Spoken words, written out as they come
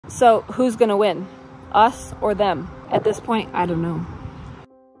So who's gonna win? Us or them? At this point, I don't know.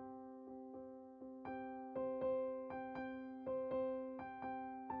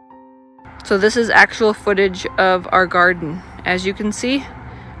 So this is actual footage of our garden. As you can see,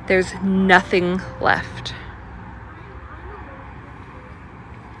 there's nothing left.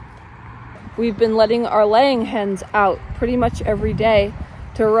 We've been letting our laying hens out pretty much every day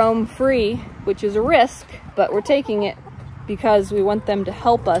to roam free, which is a risk, but we're taking it because we want them to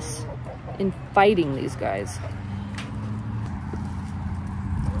help us in fighting these guys.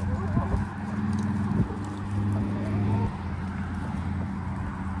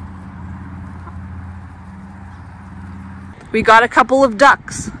 We got a couple of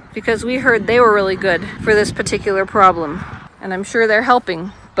ducks because we heard they were really good for this particular problem. And I'm sure they're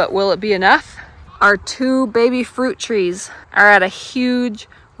helping, but will it be enough? Our 2 baby fruit trees are at a huge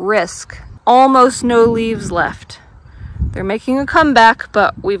risk. Almost no leaves left. They're making a comeback,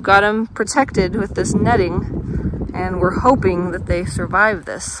 but we've got them protected with this netting, and we're hoping that they survive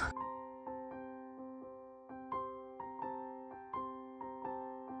this.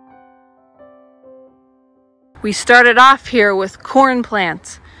 We started off here with corn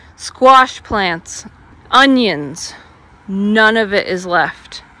plants, squash plants, onions. None of it is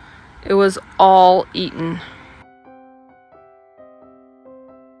left. It was all eaten.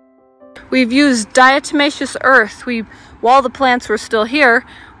 We've used diatomaceous earth. While the plants were still here,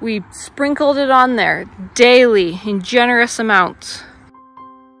 we sprinkled it on there daily in generous amounts.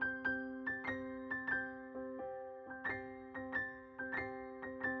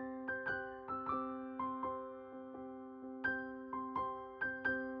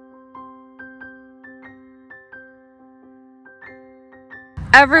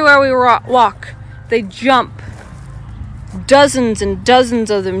 Everywhere we walk, they jump. Dozens and dozens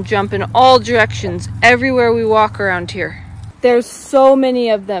of them jump in all directions everywhere we walk around here. There's so many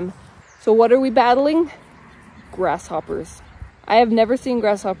of them. So what are we battling? Grasshoppers. I have never seen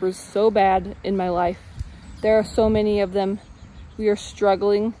grasshoppers so bad in my life. There are so many of them. We are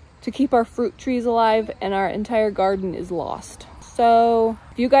struggling to keep our fruit trees alive, and our entire garden is lost. So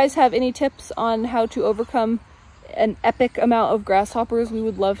if you guys have any tips on how to overcome an epic amount of grasshoppers, we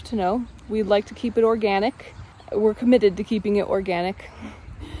would love to know. We'd like to keep it organic. We're committed to keeping it organic.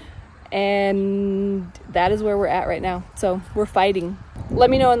 And that is where we're at right now. So we're fighting. Let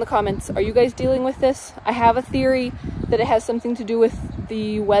me know in the comments, are you guys dealing with this? I have a theory that it has something to do with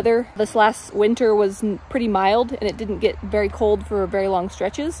the weather. This last winter was pretty mild and it didn't get very cold for very long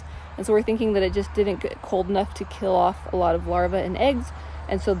stretches. And so we're thinking that it just didn't get cold enough to kill off a lot of larvae and eggs.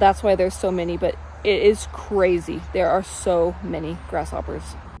 And so that's why there's so many, but it is crazy. There are so many grasshoppers.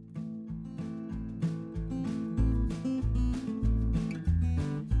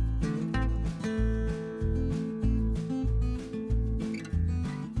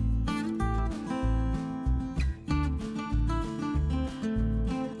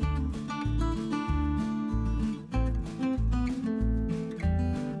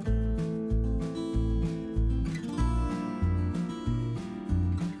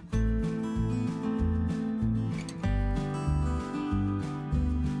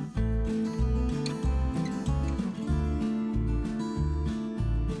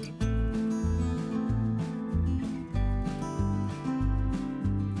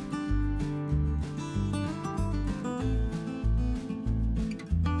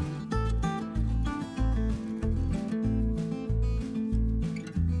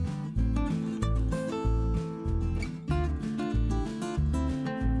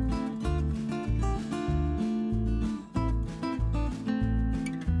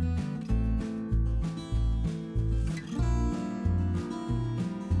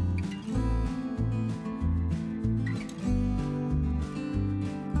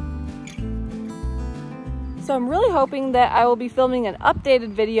 So I'm really hoping that I will be filming an updated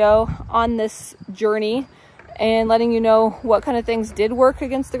video on this journey and letting you know what kind of things did work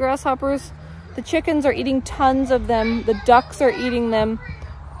against the grasshoppers. The chickens are eating tons of them. The ducks are eating them.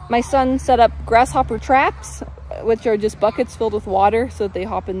 My son set up grasshopper traps, which are just buckets filled with water so that they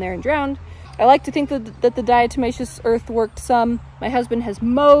hop in there and drown. I like to think that the diatomaceous earth worked some. My husband has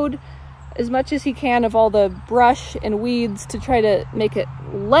mowed as much as he can of all the brush and weeds to try to make it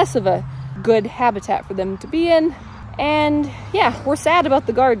less of a good habitat for them to be in. And yeah, we're sad about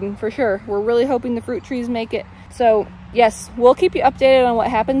the garden for sure. We're really hoping the fruit trees make it. So yes, we'll keep you updated on what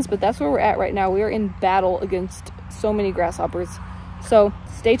happens, but that's where we're at right now. We are in battle against so many grasshoppers. So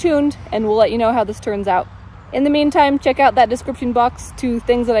stay tuned and we'll let you know how this turns out. In the meantime, check out that description box to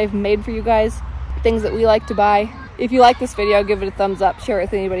things that I've made for you guys, things that we like to buy. If you like this video, give it a thumbs up, share it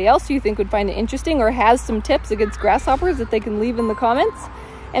with anybody else you think would find it interesting or has some tips against grasshoppers that they can leave in the comments.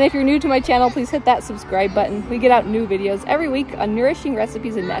 And if you're new to my channel, please hit that subscribe button. We get out new videos every week on nourishing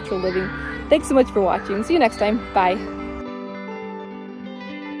recipes and natural living. Thanks so much for watching. See you next time. Bye.